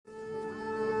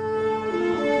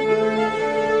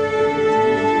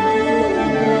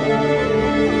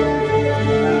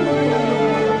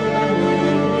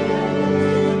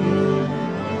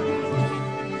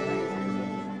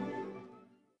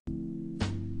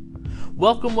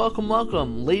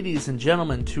Welcome, ladies and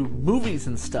gentlemen, to Movies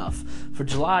and Stuff for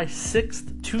July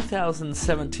 6th,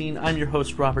 2017. I'm your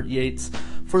host, Robert Yates.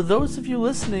 For those of you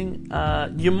listening,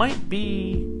 you might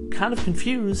be kind of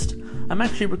confused. I'm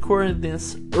actually recording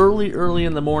this early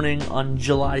in the morning on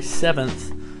July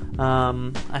 7th.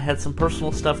 I had some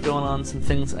personal stuff going on, some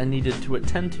things I needed to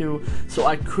attend to, so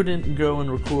I couldn't go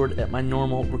and record at my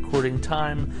normal recording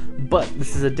time, but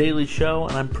this is a daily show,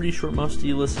 and I'm pretty sure most of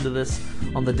you listen to this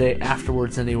on the day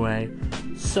afterwards anyway,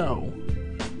 so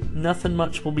nothing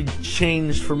much will be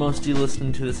changed for most of you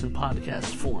listening to this in podcast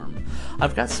form.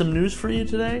 I've got some news for you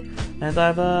today, and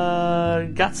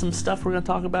I've got some stuff we're going to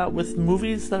talk about with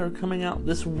movies that are coming out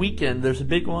this weekend. There's a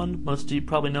big one, most of you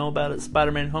probably know about it,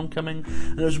 Spider-Man Homecoming,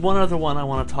 and there's one other one I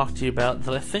want to talk to you about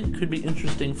that I think could be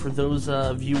interesting for those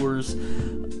viewers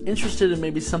interested in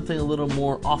maybe something a little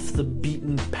more off the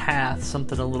beaten path,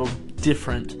 something a little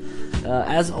different.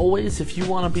 As always, if you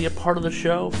want to be a part of the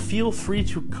show, feel free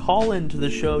to call into the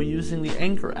show using the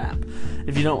Anchor app.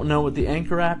 If you don't know what the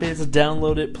Anchor app is,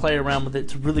 download it, play around with it.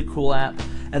 It's a really cool app.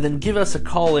 And then give us a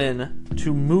call in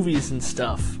to Movies and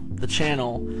Stuff, the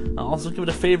channel. Also give it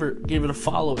a favorite, give it a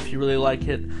follow if you really like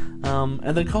it.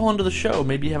 And then call into the show.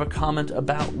 Maybe you have a comment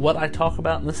about what I talk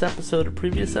about in this episode or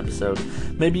previous episode.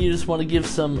 Maybe you just want to give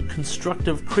some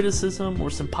constructive criticism or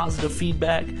some positive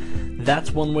feedback. That's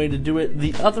one way to do it.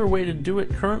 The other way to do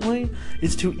it currently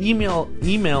is to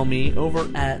email me over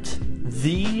at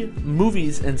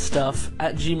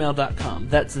themoviesandstuff@gmail.com.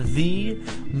 That's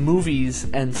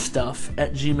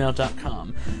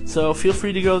themoviesandstuff@gmail.com. So feel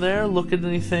free to go there, look at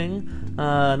anything,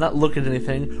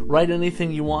 write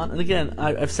anything you want. And again,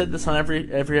 I've said this on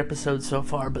every episode so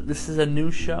far, but this is a new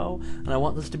show, and I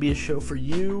want this to be a show for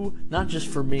you, not just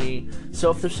for me. So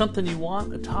if there's something you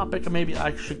want, a topic maybe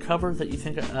I should cover that you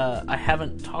think I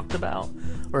haven't talked about,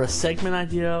 or a segment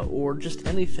idea, or just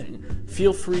anything,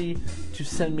 feel free to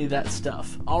send me that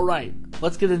stuff. All right,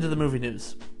 let's get into the movie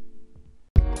news.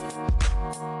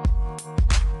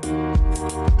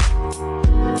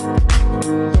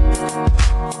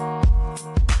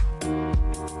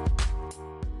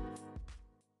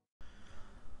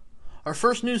 Our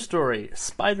first news story,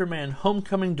 Spider-Man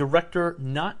Homecoming director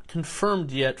not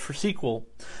confirmed yet for sequel.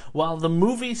 While the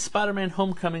movie Spider-Man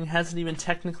Homecoming hasn't even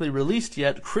technically released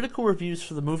yet, critical reviews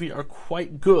for the movie are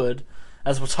quite good,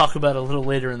 as we'll talk about a little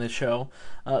later in the show.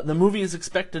 The movie is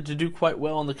expected to do quite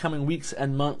well in the coming weeks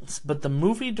and months, but the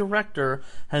movie director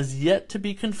has yet to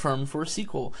be confirmed for a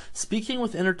sequel. Speaking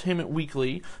with Entertainment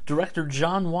Weekly, director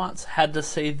Jon Watts had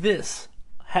this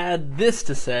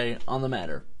to say on the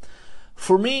matter.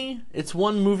 For me, it's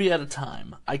one movie at a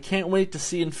time. I can't wait to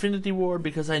see Infinity War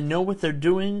because I know what they're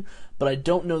doing, but I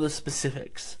don't know the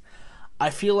specifics. I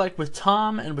feel like with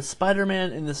Tom and with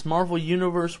Spider-Man in this Marvel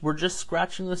universe, we're just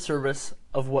scratching the surface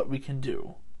of what we can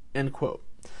do. End quote.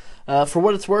 For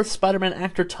what it's worth, Spider-Man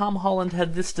actor Tom Holland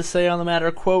had this to say on the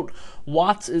matter, quote,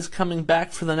 Watts is coming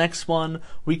back for the next one.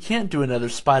 We can't do another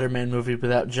Spider-Man movie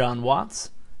without Jon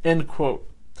Watts. End quote.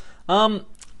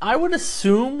 I would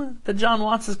assume that Jon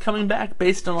Watts is coming back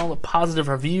based on all the positive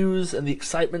reviews and the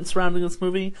excitement surrounding this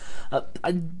movie.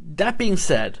 That being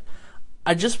said,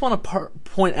 I just want to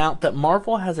point out that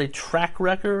Marvel has a track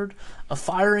record of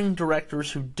firing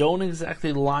directors who don't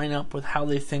exactly line up with how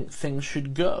they think things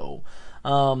should go.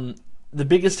 The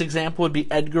biggest example would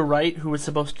be Edgar Wright, who was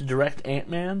supposed to direct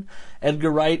Ant-Man.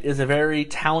 Edgar Wright is a very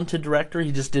talented director.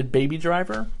 He just did Baby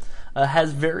Driver.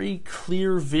 Has very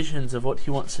clear visions of what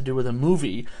he wants to do with a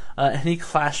movie, and he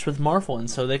clashed with Marvel, and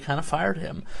so they kind of fired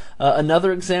him.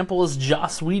 Another example is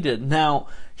Joss Whedon. Now,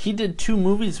 he did 2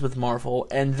 movies with Marvel,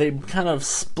 and they kind of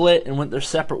split and went their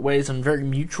separate ways on very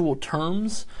mutual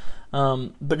terms.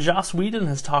 But Joss Whedon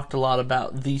has talked a lot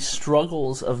about the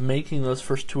struggles of making those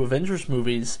first 2 Avengers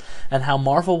movies, and how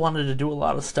Marvel wanted to do a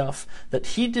lot of stuff that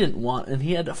he didn't want, and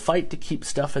he had to fight to keep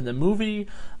stuff in the movie,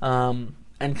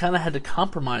 and kind of had to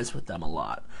compromise with them a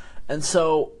lot. And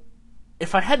so,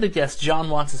 if I had to guess, Jon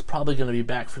Watts is probably going to be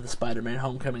back for the Spider-Man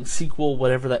Homecoming sequel,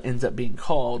 whatever that ends up being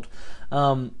called.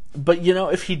 But,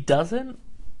 if he doesn't,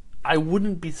 I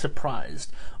wouldn't be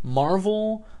surprised.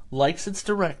 Marvel likes its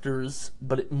directors,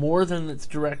 but more than its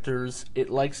directors, it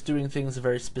likes doing things a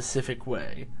very specific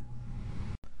way.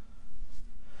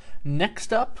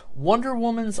 Next up, Wonder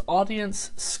Woman's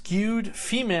audience skewed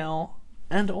female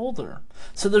and older.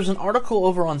 So there's an article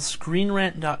over on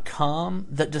ScreenRant.com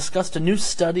that discussed a new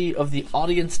study of the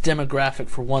audience demographic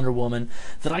for Wonder Woman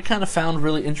that I kind of found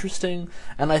really interesting,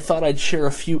 and I thought I'd share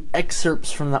a few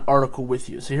excerpts from that article with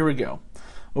you. So here we go.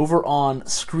 Over on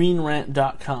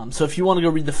ScreenRant.com. So if you want to go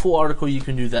read the full article, you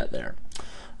can do that there.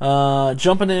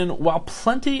 Jumping in, while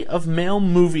plenty of male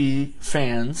movie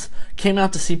fans came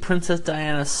out to see Princess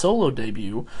Diana's solo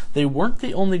debut, they weren't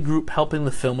the only group helping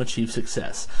the film achieve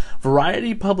success.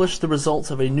 Variety published the results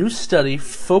of a new study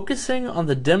focusing on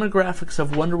the demographics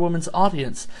of Wonder Woman's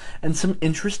audience, and some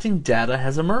interesting data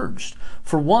has emerged.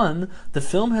 For one, the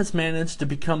film has managed to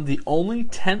become the only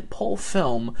tentpole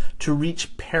film to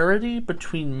reach parity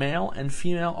between male and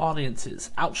female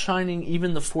audiences, outshining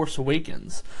even The Force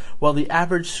Awakens. While the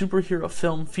average superhero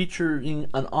film featuring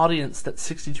an audience that's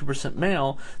 62%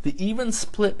 male, the even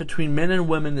split between men and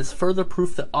women is further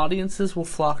proof that audiences will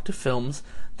flock to films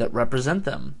that represent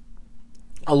them.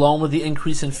 Along with the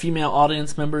increase in female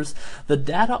audience members, the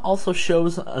data also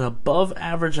shows an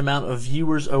above-average amount of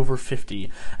viewers over 50.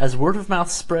 As word of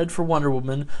mouth spread for Wonder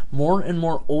Woman, more and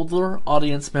more older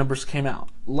audience members came out.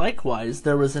 Likewise,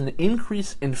 there was an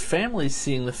increase in families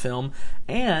seeing the film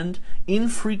and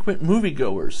infrequent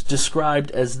moviegoers, described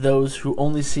as those who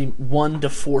only see 1 to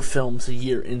 4 films a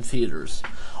year in theaters.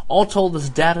 All told, this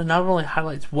data not only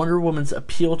highlights Wonder Woman's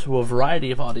appeal to a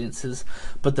variety of audiences,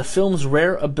 but the film's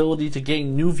rare ability to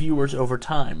gain new viewers over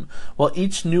time. While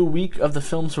each new week of the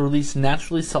film's release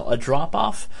naturally saw a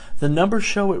drop-off, the numbers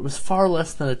show it was far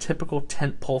less than a typical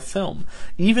tentpole film.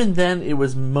 Even then, it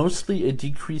was mostly a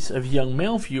decrease of young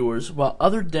male viewers, while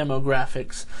other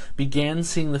demographics began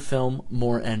seeing the film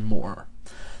more and more.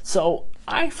 So,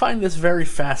 I find this very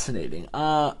fascinating.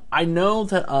 I know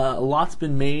that a lot's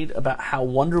been made about how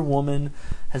Wonder Woman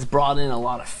has brought in a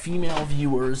lot of female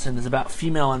viewers and is about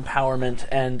female empowerment,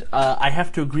 and I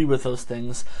have to agree with those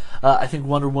things. I think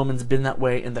Wonder Woman's been that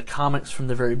way in the comics from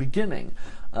the very beginning.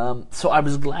 So I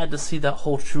was glad to see that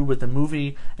hold true with the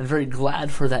movie, and very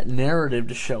glad for that narrative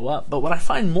to show up. But what I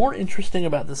find more interesting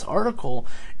about this article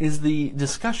is the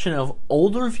discussion of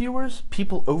older viewers,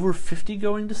 people over 50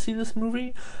 going to see this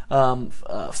movie,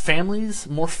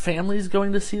 more families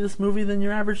going to see this movie than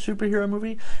your average superhero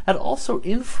movie, and also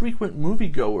infrequent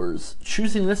moviegoers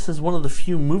choosing this as one of the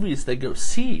few movies they go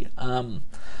see.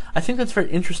 I think that's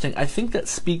very interesting. I think that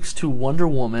speaks to Wonder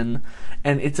Woman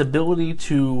and its ability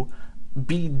to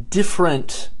be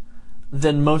different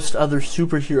than most other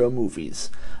superhero movies.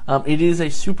 It is a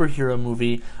superhero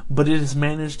movie, but it has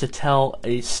managed to tell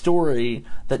a story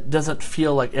that doesn't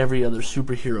feel like every other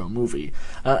superhero movie.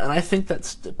 And I think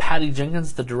that's Patty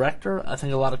Jenkins, the director. I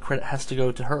think a lot of credit has to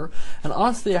go to her. And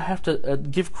honestly, I have to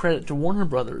give credit to Warner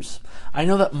Brothers. I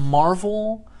know that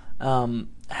Marvel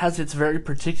has its very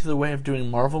particular way of doing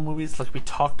Marvel movies, like we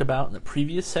talked about in the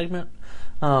previous segment.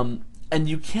 And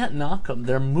you can't knock them.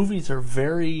 Their movies are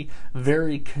very,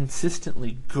 very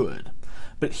consistently good.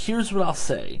 But here's what I'll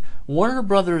say. Warner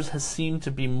Brothers has seemed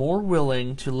to be more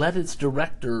willing to let its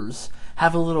directors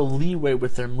have a little leeway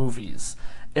with their movies.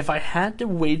 If I had to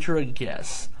wager a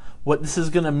guess what this is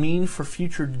going to mean for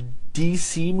future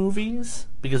DC movies,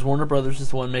 because Warner Brothers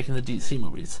is the one making the DC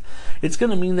movies, it's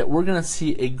going to mean that we're going to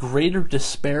see a greater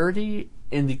disparity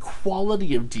in the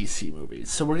quality of DC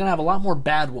movies. So we're going to have a lot more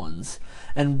bad ones,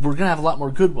 and we're going to have a lot more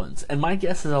good ones. And my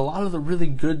guess is a lot of the really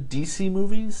good DC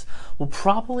movies will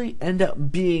probably end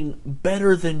up being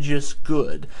better than just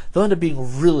good. They'll end up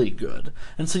being really good.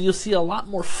 And so you'll see a lot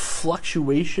more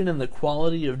fluctuation in the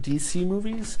quality of DC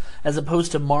movies, as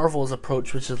opposed to Marvel's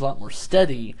approach, which is a lot more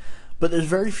steady. But there's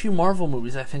very few Marvel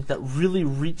movies, I think, that really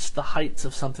reach the heights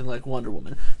of something like Wonder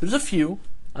Woman. There's a few.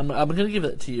 I'm going to give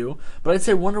it to you, but I'd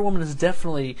say Wonder Woman is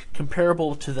definitely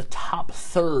comparable to the top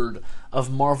third of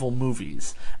Marvel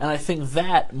movies. And I think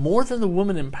that, more than the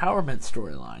woman empowerment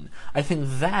storyline, I think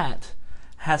that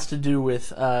has to do with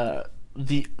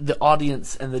the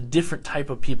audience and the different type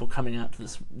of people coming out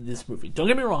to this movie. Don't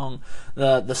get me wrong,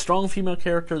 the strong female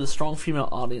character, the strong female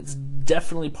audience,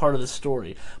 definitely part of the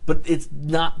story, but it's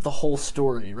not the whole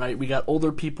story, right? We got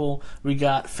older people, we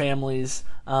got families.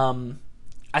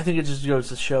 I think it just goes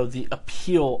to show the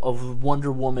appeal of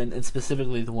Wonder Woman, and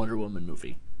specifically the Wonder Woman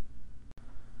movie.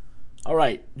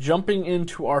 Alright, jumping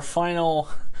into our final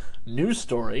news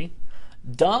story,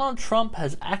 Donald Trump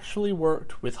has actually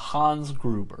worked with Hans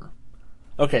Gruber.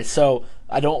 Okay, so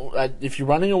if you're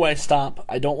running away, stop.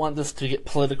 I don't want this to get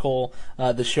political.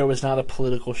 The show is not a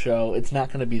political show. It's not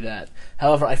going to be that.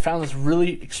 However, I found this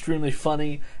really extremely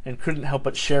funny and couldn't help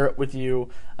but share it with you.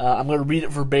 I'm going to read it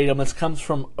verbatim. This comes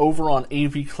from over on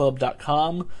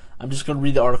avclub.com. I'm just going to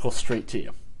read the article straight to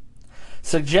you.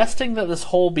 Suggesting that this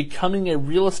whole becoming a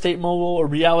real estate mogul, a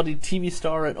reality TV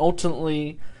star, and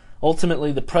ultimately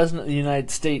the President of the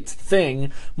United States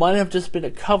thing might have just been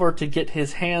a cover to get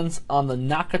his hands on the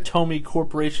Nakatomi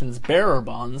Corporation's bearer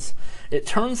bonds, it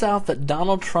turns out that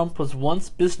Donald Trump was once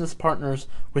business partners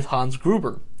with Hans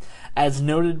Gruber. As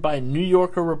noted by New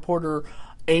Yorker reporter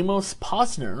Amos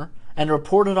Posner and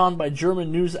reported on by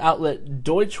German news outlet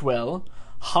Deutsche Welle,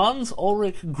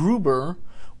 Hans-Ulrich Gruber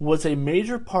was a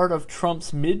major part of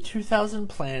Trump's mid-2000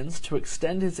 plans to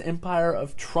extend his empire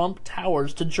of Trump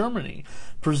Towers to Germany,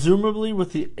 presumably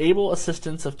with the able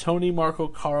assistance of Tony, Marco,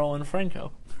 Carl, and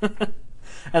Franco.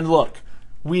 And look,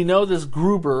 we know this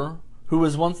Gruber, who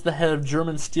was once the head of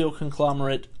German steel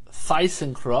conglomerate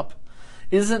ThyssenKrupp,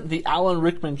 isn't the Alan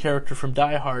Rickman character from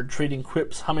Die Hard trading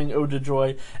quips, humming Ode to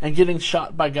Joy, and getting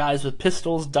shot by guys with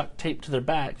pistols duct taped to their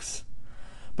backs.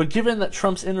 But given that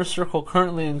Trump's inner circle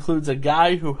currently includes a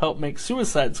guy who helped make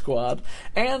Suicide Squad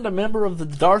and a member of the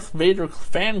Darth Vader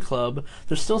fan club,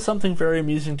 there's still something very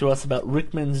amusing to us about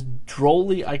Rickman's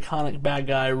drolly iconic bad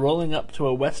guy rolling up to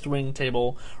a West Wing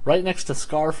table right next to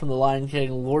Scar from The Lion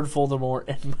King, Lord Voldemort,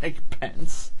 and Mike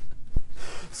Pence.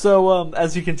 So,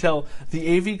 as you can tell,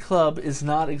 the AV Club is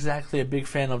not exactly a big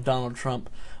fan of Donald Trump,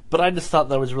 but I just thought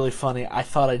that was really funny. I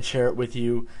thought I'd share it with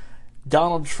you.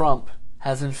 Donald Trump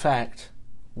has, in fact,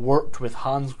 worked with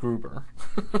Hans Gruber.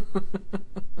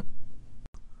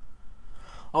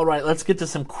 Alright, let's get to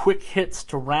some quick hits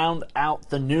to round out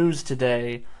the news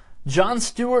today. Jon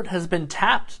Stewart has been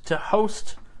tapped to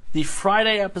host the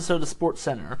Friday episode of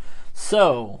SportsCenter.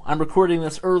 So, I'm recording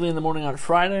this early in the morning on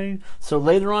Friday, so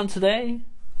later on today,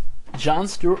 Jon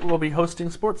Stewart will be hosting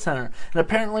SportsCenter. And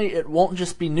apparently it won't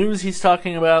just be news he's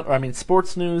talking about,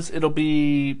 sports news, it'll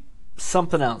be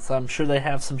something else. I'm sure they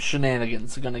have some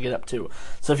shenanigans they're going to get up to.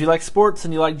 So if you like sports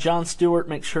and you like Jon Stewart,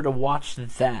 make sure to watch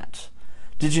that.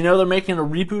 Did you know they're making a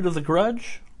reboot of The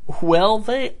Grudge? Well,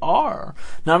 they are.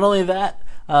 Not only that,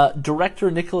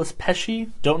 director Nicholas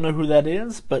Pesci, don't know who that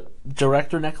is, but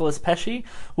director Nicholas Pesci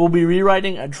will be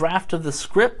rewriting a draft of the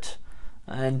script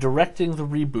and directing the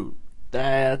reboot.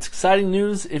 That's exciting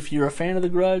news if you're a fan of The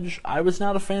Grudge. I was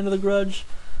not a fan of The Grudge.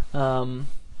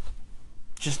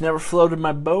 Just never floated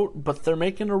my boat, but they're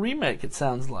making a remake, it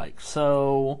sounds like.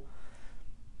 So,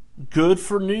 good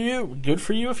for you. Good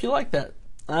for you if you like that.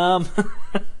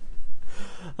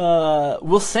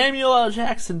 Will Samuel L.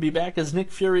 Jackson be back as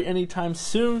Nick Fury anytime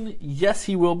soon? Yes,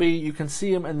 he will be. You can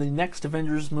see him in the next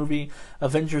Avengers movie,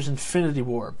 Avengers Infinity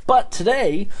War. But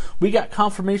today, we got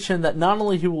confirmation that not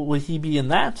only will he be in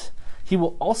that, he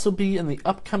will also be in the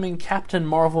upcoming Captain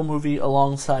Marvel movie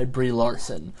alongside Brie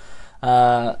Larson.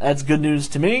 That's good news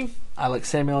to me. I like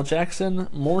Samuel L. Jackson.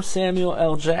 More Samuel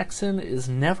L. Jackson is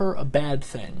never a bad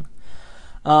thing.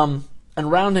 And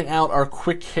rounding out our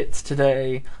quick hits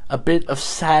today, a bit of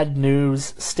sad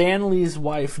news. Stan Lee's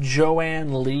wife,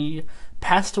 Joanne Lee,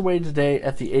 passed away today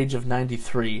at the age of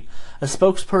 93. A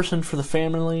spokesperson for the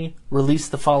family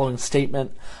released the following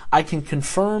statement: "I can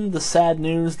confirm the sad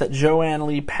news that Joanne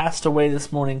Lee passed away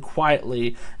this morning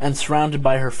quietly and surrounded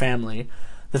by her family.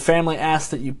 The family asks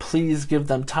that you please give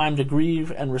them time to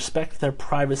grieve and respect their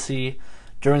privacy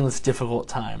during this difficult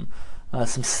time."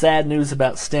 Some sad news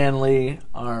about Stan Lee.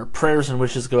 Our prayers and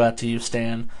wishes go out to you,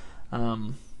 Stan.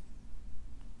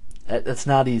 It's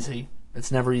not easy. It's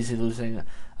never easy losing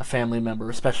a family member,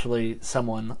 especially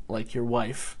someone like your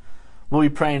wife. We'll be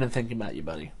praying and thinking about you,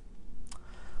 buddy.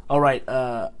 Alright,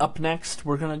 up next,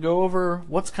 we're going to go over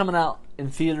what's coming out in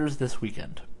theaters this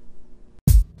weekend.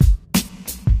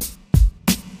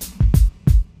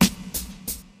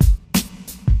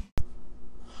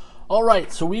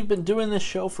 Alright, so we've been doing this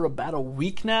show for about a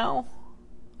week now.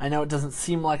 I know it doesn't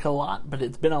seem like a lot, but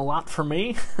it's been a lot for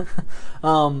me.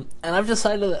 And I've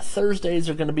decided that Thursdays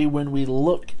are going to be when we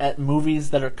look at movies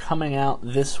that are coming out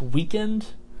this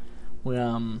weekend.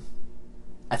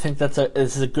 I think this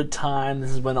is a good time.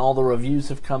 This is when all the reviews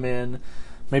have come in.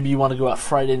 Maybe you want to go out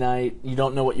Friday night. You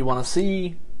don't know what you want to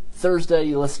see. Thursday,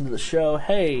 you listen to the show.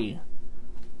 Hey,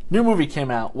 new movie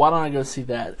came out. Why don't I go see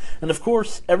that? And of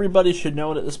course, everybody should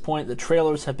know it at this point. The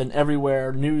trailers have been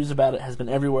everywhere. News about it has been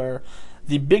everywhere.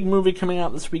 The big movie coming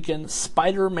out this weekend,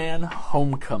 Spider-Man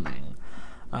Homecoming.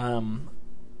 I'm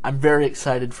very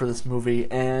excited for this movie,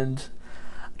 and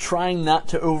trying not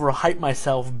to overhype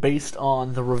myself based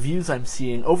on the reviews I'm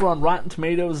seeing. Over on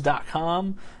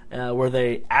RottenTomatoes.com, where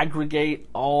they aggregate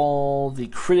all the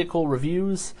critical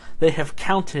reviews, they have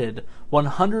counted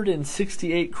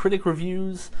 168 critic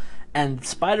reviews, and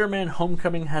Spider-Man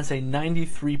Homecoming has a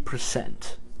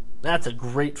 93%. That's a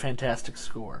great, fantastic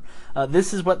score.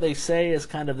 This is what they say is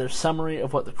kind of their summary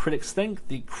of what the critics think,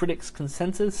 the critics'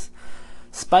 consensus.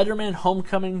 Spider-Man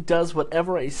Homecoming does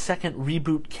whatever a second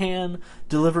reboot can,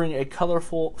 delivering a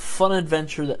colorful, fun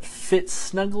adventure that fits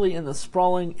snugly in the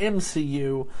sprawling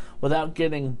MCU without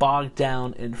getting bogged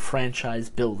down in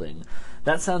franchise building.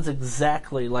 That sounds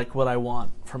exactly like what I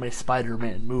want from a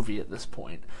Spider-Man movie at this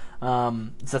point.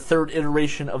 It's a third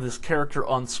iteration of this character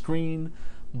on screen,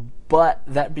 But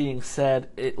that being said,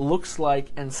 it looks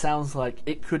like and sounds like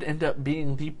it could end up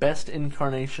being the best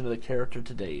incarnation of the character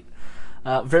to date.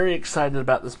 Very excited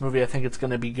about this movie. I think it's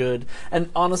going to be good. And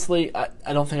honestly,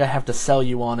 I don't think I have to sell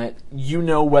you on it. You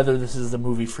know whether this is the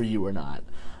movie for you or not.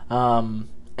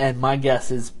 And my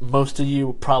guess is most of you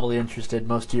are probably interested.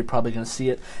 Most of you are probably going to see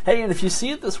it. Hey, and if you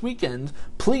see it this weekend,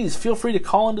 please feel free to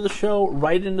call into the show,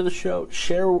 write into the show,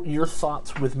 share your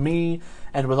thoughts with me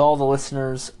and with all the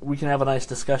listeners. We can have a nice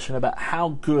discussion about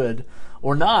how good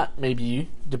or not, maybe,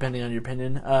 depending on your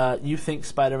opinion, you think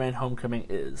Spider-Man Homecoming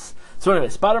is. So anyway,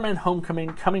 Spider-Man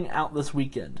Homecoming coming out this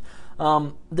weekend.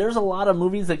 There's a lot of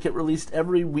movies that get released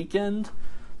every weekend,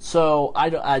 so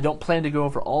I don't plan to go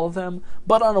over all of them.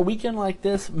 But on a weekend like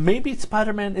this, maybe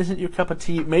Spider-Man isn't your cup of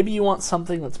tea. Maybe you want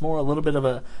something that's more a little bit of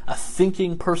a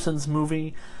thinking person's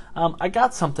movie. I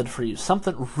got something for you.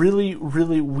 Something really,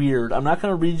 really weird. I'm not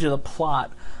going to read you the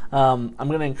plot. I'm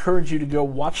going to encourage you to go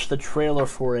watch the trailer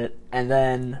for it and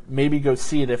then maybe go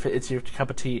see it if it's your cup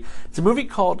of tea. It's a movie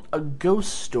called A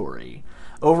Ghost Story.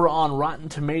 Over on Rotten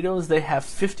Tomatoes, they have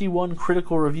 51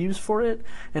 critical reviews for it,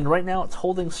 and right now it's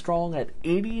holding strong at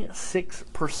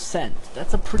 86%.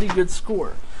 That's a pretty good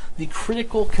score. The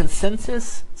critical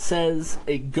consensus says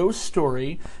A Ghost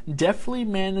Story deftly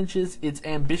manages its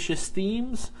ambitious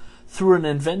themes through an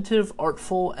inventive,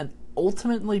 artful, and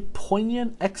ultimately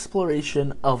poignant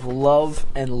exploration of love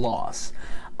and loss.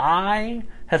 I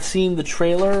have seen the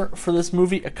trailer for this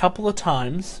movie a couple of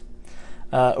times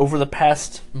over the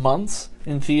past months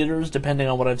in theaters, depending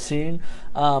on what I'm seeing.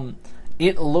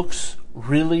 It looks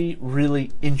really,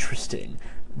 really interesting.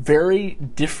 Very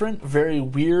different, very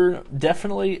weird.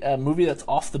 Definitely a movie that's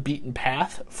off the beaten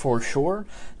path, for sure.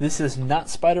 This is not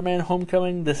Spider-Man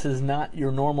Homecoming. This is not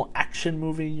your normal action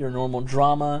movie, your normal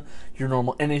drama, your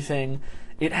normal anything.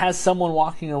 It has someone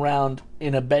walking around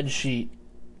in a bedsheet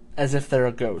as if they're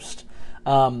a ghost.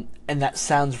 And that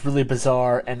sounds really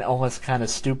bizarre and almost kind of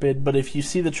stupid, but if you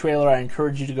see the trailer, I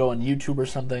encourage you to go on YouTube or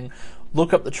something,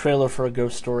 look up the trailer for A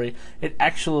Ghost Story. It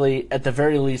actually, at the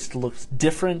very least, looks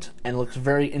different and looks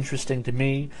very interesting to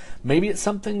me. Maybe it's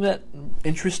something that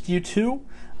interests you too.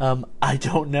 I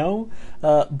don't know,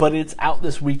 but it's out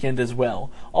this weekend as well.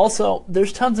 Also,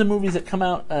 there's tons of movies that come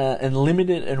out in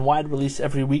limited and wide release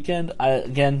every weekend.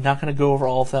 Again, not going to go over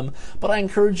all of them, but I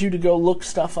encourage you to go look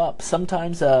stuff up.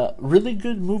 Sometimes really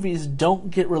good movies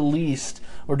don't get released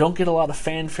or don't get a lot of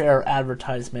fanfare or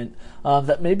advertisement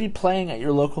that may be playing at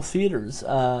your local theaters.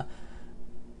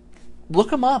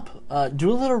 Look them up. Do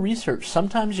a little research.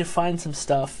 Sometimes you find some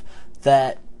stuff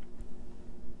that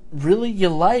really you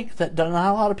like that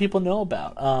not a lot of people know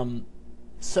about.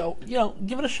 So,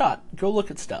 give it a shot. Go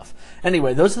look at stuff.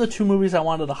 Anyway, those are the two movies I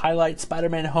wanted to highlight.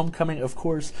 Spider-Man Homecoming, of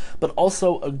course, but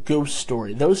also A Ghost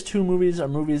Story. Those two movies are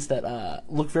movies that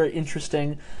look very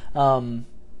interesting,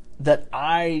 that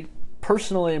I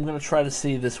personally am going to try to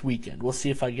see this weekend. We'll see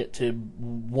if I get to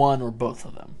one or both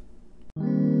of them.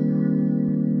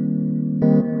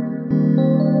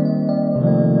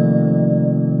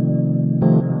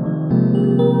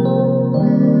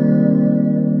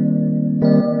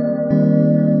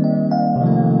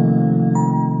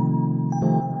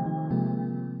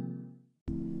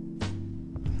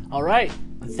 Alright,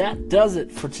 that does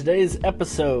it for today's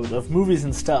episode of Movies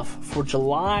and Stuff for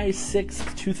July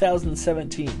 6th,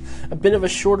 2017. A bit of a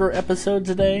shorter episode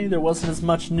today. There wasn't as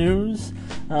much news.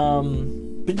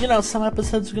 But some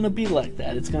episodes are going to be like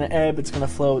that. It's going to ebb, it's going to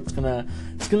flow, it's going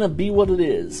to be what it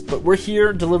is. But we're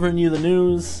here delivering you the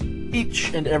news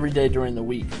each and every day during the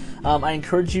week. I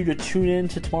encourage you to tune in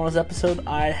to tomorrow's episode.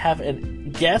 I have a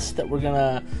guest that we're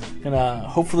gonna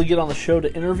hopefully get on the show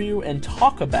to interview and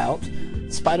talk about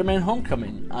Spider-Man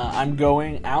Homecoming. I'm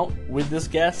going out with this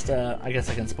guest. I guess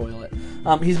I can spoil it.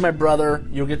 He's my brother.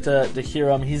 You'll get to hear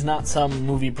him. He's not some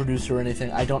movie producer or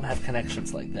anything. I don't have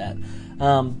connections like that.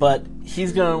 But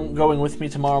he's going with me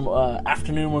tomorrow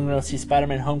afternoon. We're going to see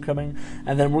Spider-Man Homecoming,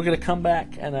 and then we're going to come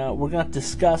back and we're going to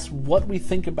discuss what we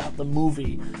think about the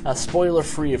movie,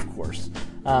 spoiler-free, of course,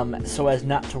 so as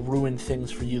not to ruin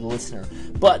things for you, the listener.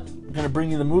 But I'm going to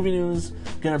bring you the movie news,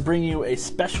 going to bring you a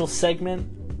special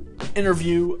segment,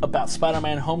 interview about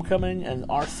Spider-Man Homecoming and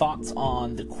our thoughts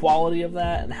on the quality of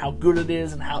that and how good it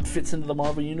is and how it fits into the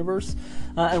Marvel Universe.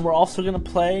 And we're also going to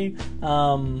play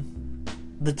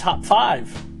the top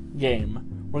 5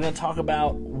 game. We're going to talk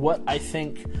about what I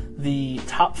think the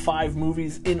top 5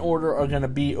 movies in order are going to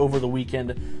be over the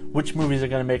weekend, which movies are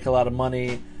going to make a lot of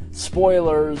money,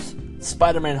 spoilers,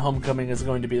 Spider-Man Homecoming is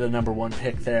going to be the number one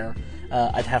pick there.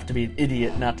 I'd have to be an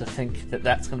idiot not to think that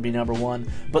that's going to be number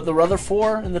one. But the other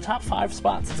 4 in the top 5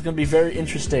 spots is going to be very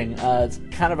interesting. It's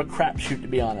kind of a crapshoot, to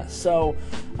be honest. So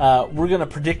we're going to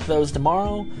predict those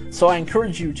tomorrow. So I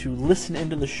encourage you to listen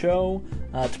into the show.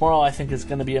 Tomorrow I think is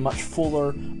going to be a much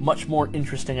fuller, much more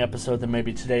interesting episode than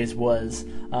maybe today's was.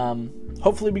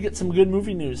 Hopefully we get some good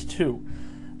movie news too.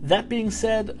 That being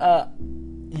said,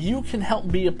 you can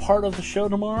help be a part of the show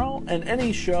tomorrow and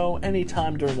any show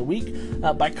anytime during the week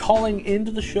by calling into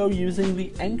the show using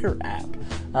the Anchor app.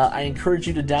 I encourage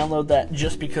you to download that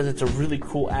just because it's a really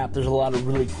cool app. There's a lot of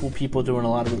really cool people doing a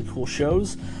lot of really cool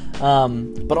shows,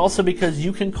 but also because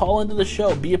you can call into the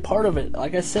show, be a part of it.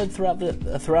 Like I said throughout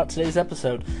today's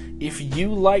episode, if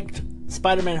you liked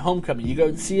Spider-Man Homecoming, you go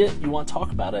and see it, you want to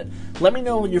talk about it, let me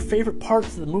know your favorite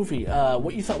parts of the movie,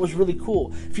 what you thought was really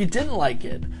cool. If you didn't like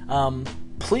it,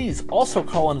 please also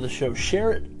call into the show.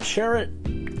 Share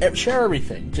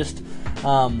everything. Just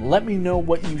let me know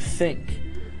what you think.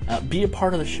 Be a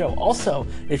part of the show. Also,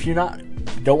 if you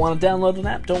don't want to download an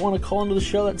app, don't want to call into the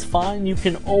show, that's fine. You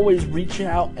can always reach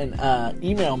out and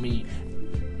email me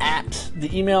at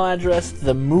the email address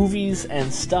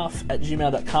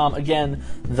themoviesandstuff@gmail.com. Again,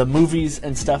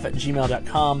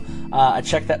 themoviesandstuff@gmail.com. I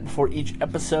check that before each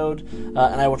episode, and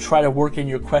I will try to work in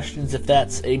your questions if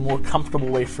that's a more comfortable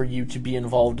way for you to be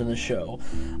involved in the show.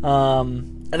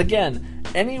 And again,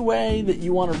 any way that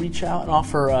you want to reach out and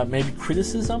offer maybe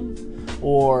criticism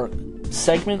or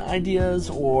segment ideas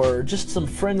or just some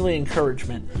friendly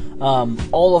encouragement,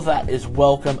 all of that is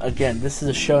welcome. Again, this is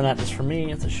a show not just for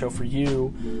me, it's a show for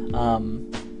you,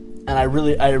 and I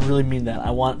really mean that.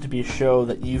 I want it to be a show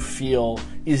that you feel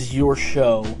is your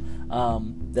show,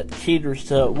 that caters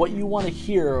to what you want to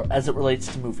hear as it relates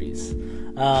to movies.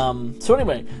 So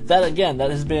anyway,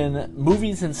 that has been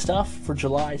Movies and Stuff for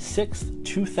July 6th,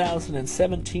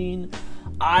 2017.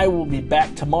 I will be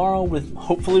back tomorrow with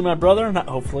hopefully my brother, not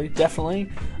hopefully, definitely.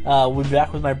 We'll be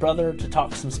back with my brother to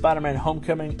talk some Spider-Man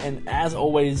Homecoming, and as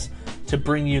always, to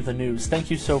bring you the news.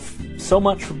 Thank you so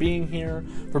much for being here,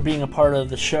 for being a part of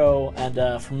the show, and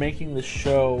for making the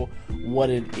show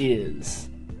what it is.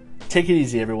 Take it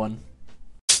easy, everyone.